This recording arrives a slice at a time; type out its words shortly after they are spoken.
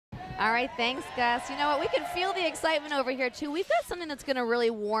All right, thanks, Gus. You know what? We can feel the excitement over here, too. We've got something that's going to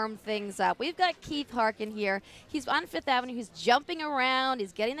really warm things up. We've got Keith Harkin here. He's on Fifth Avenue. He's jumping around.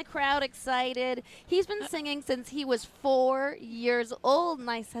 He's getting the crowd excited. He's been singing since he was 4 years old.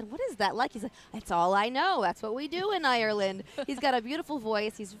 And I said, what is that like? He said, it's all I know. That's what we do in Ireland. He's got a beautiful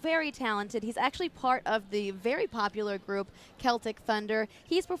voice. He's very talented. He's actually part of the very popular group Celtic Thunder.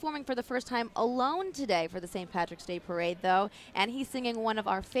 He's performing for the first time alone today for the St. Patrick's Day Parade, though. And he's singing one of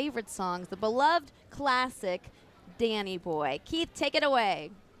our favorite songs, the beloved classic Danny Boy. Keith, take it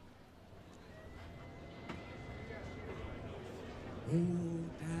away. Oh,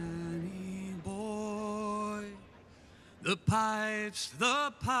 Danny Boy, the pipes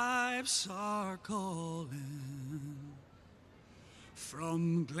are calling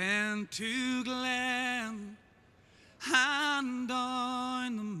from glen to glen and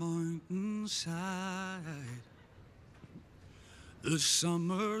down the mountainside. The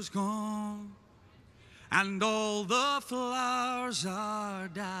summer's gone and all the flowers are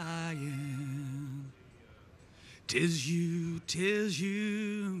dying. 'Tis you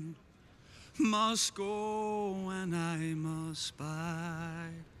must go and I must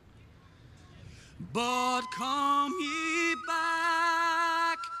bide. But come ye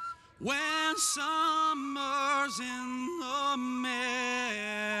back when summer's in the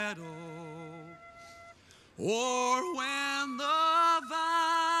meadow, or when the valley's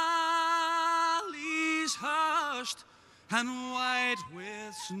hushed and white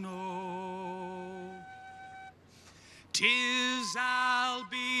with snow. 'Tis I'll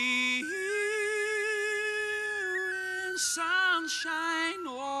be here in sunshine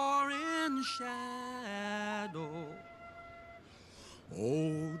or in shadow.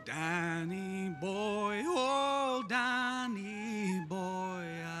 Oh, Danny boy,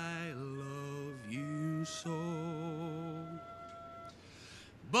 I love you so.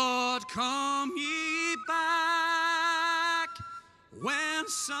 But come ye back when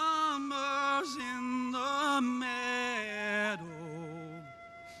summer's in the meadow,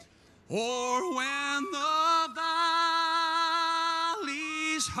 or when the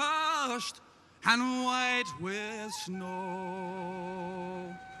valley's hushed and white with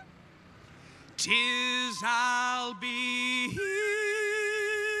snow. 'Tis I'll be here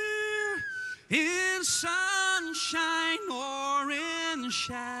in sunshine or in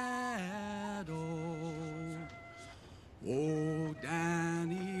shadow. Oh,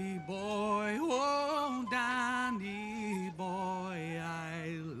 Danny boy,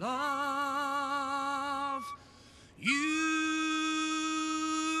 I love you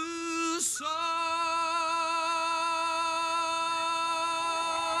so.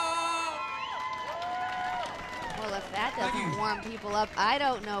 Well, if that doesn't warm people up, I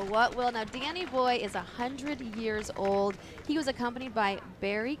don't know what will. Now, Danny Boy is 100 years old. He was accompanied by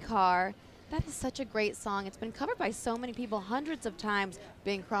Barry Kerr. That is such a great song. It's been covered by so many people hundreds of times.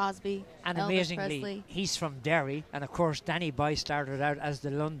 Bing Crosby, and Elvis amazingly, Presley. he's from Derry, and of course Danny Boy started out as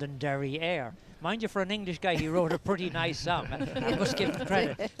the London Derry Air. Mind you, for an English guy, he wrote a pretty nice song. I must give him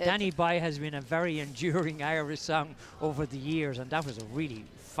credit. Danny Boy has been a very enduring Irish song over the years, and that was a really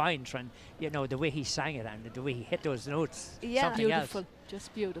fine trend. You know, the way he sang it and the way he hit those notes. Yeah. Something Beautiful, else.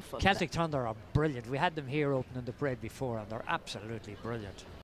 just beautiful. Celtic Thunder are brilliant. We had them here opening the parade before, and they're absolutely brilliant.